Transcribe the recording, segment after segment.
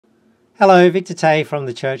Hello, Victor Tay from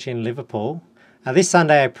the church in Liverpool. This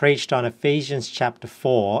Sunday I preached on Ephesians chapter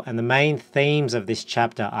 4, and the main themes of this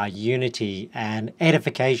chapter are unity and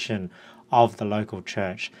edification of the local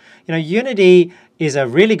church. Unity is a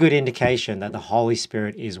really good indication that the Holy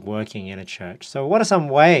Spirit is working in a church. So what are some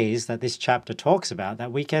ways that this chapter talks about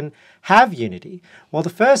that we can have unity? Well, the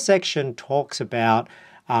first section talks about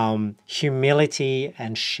humility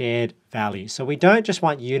and shared value. So we don't just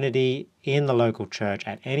want unity in the local church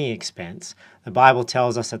at any expense. The Bible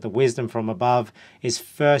tells us that the wisdom from above is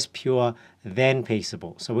first pure, then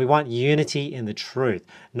peaceable. So we want unity in the truth,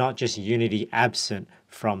 not just unity absent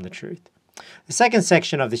from the truth. The second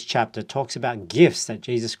section of this chapter talks about gifts that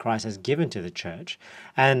Jesus Christ has given to the church.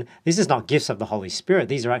 And this is not gifts of the Holy Spirit.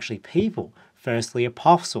 These are actually people. Firstly,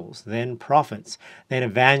 apostles, then prophets, then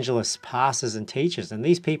evangelists, pastors, and teachers. And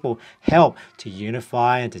these people help to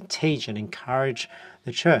unify and to teach and encourage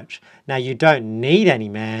the church. Now, you don't need any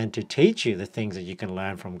man to teach you the things that you can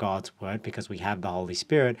learn from God's word because we have the Holy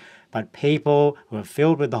Spirit, but people who are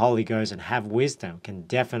filled with the Holy Ghost and have wisdom can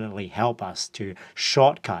definitely help us to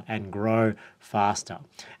shortcut and grow faster.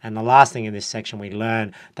 And the last thing in this section, we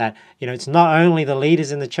learn that, it's not only the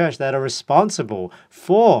leaders in the church that are responsible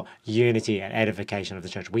for unity and edification of the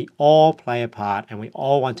church. We all play a part, and we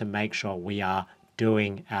all want to make sure we are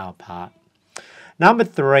doing our part. Number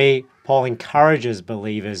 3, Paul encourages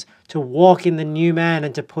believers to walk in the new man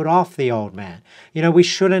and to put off the old man. We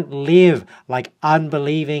shouldn't live like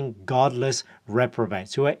unbelieving, godless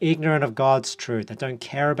reprobates who are ignorant of God's truth, that don't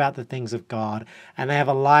care about the things of God, and they have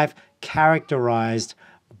a life characterized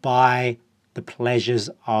by the pleasures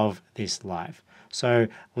of this life. So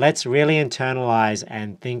let's really internalize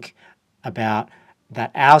and think about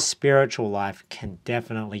that our spiritual life can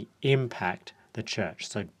definitely impact the church.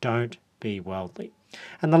 So don't be worldly.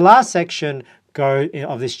 And the last section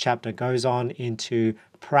of this chapter goes on into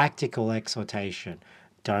practical exhortation.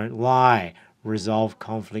 Don't lie. Resolve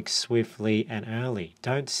conflicts swiftly and early.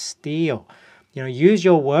 Don't steal. Use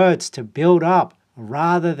your words to build up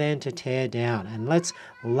rather than to tear down. And let's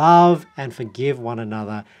love and forgive one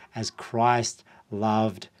another as Christ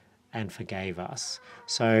loved and forgave us.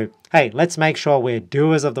 So, hey, let's make sure we're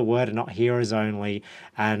doers of the word and not hearers only.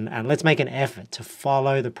 And let's make an effort to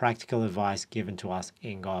follow the practical advice given to us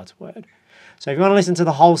in God's word. So if you want to listen to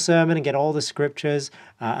the whole sermon and get all the scriptures,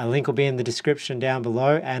 a link will be in the description down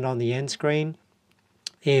below and on the end screen.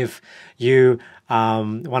 If you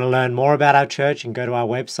want to learn more about our church, you can go to our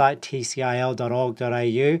website,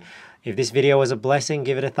 tcil.org.au. If this video was a blessing,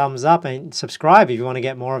 give it a thumbs up and subscribe if you want to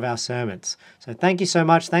get more of our sermons. So thank you so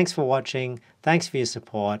much. Thanks for watching. Thanks for your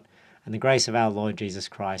support. And the grace of our Lord Jesus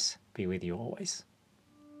Christ be with you always.